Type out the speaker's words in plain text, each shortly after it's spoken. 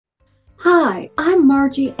Hi, I'm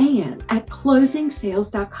Margie Anne at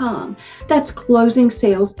closingsales.com. That's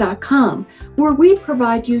closingsales.com, where we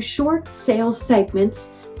provide you short sales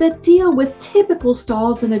segments that deal with typical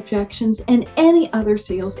stalls and objections and any other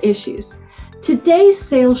sales issues. Today's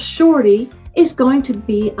sales shorty is going to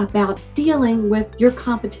be about dealing with your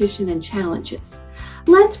competition and challenges.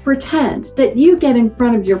 Let's pretend that you get in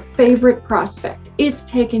front of your favorite prospect. It's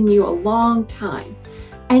taken you a long time,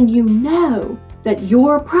 and you know that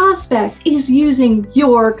your prospect is using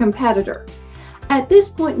your competitor. At this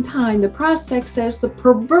point in time, the prospect says the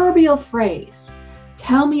proverbial phrase,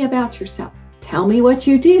 "Tell me about yourself. Tell me what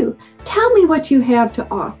you do. Tell me what you have to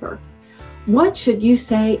offer." What should you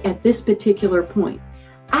say at this particular point?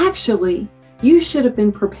 Actually, you should have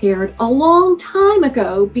been prepared a long time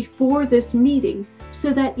ago before this meeting so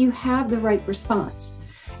that you have the right response.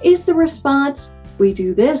 Is the response, "We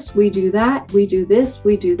do this, we do that, we do this,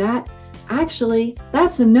 we do that"? Actually,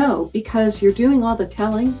 that's a no, because you're doing all the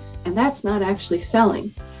telling and that's not actually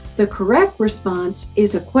selling. The correct response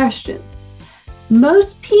is a question.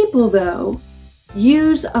 Most people, though,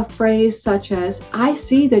 use a phrase such as, "I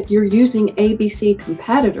see that you're using ABC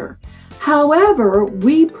competitor. However,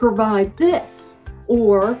 we provide this,"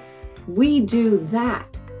 or "we do that."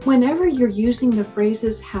 Whenever you're using the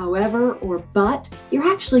phrases however or but, you're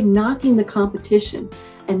actually knocking the competition.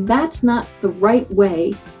 And that's not the right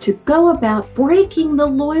way to go about breaking the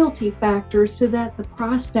loyalty factor so that the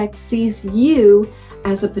prospect sees you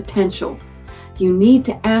as a potential. You need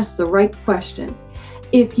to ask the right question.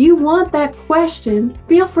 If you want that question,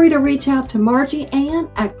 feel free to reach out to Margie Anne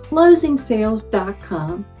at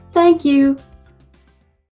closingsales.com. Thank you.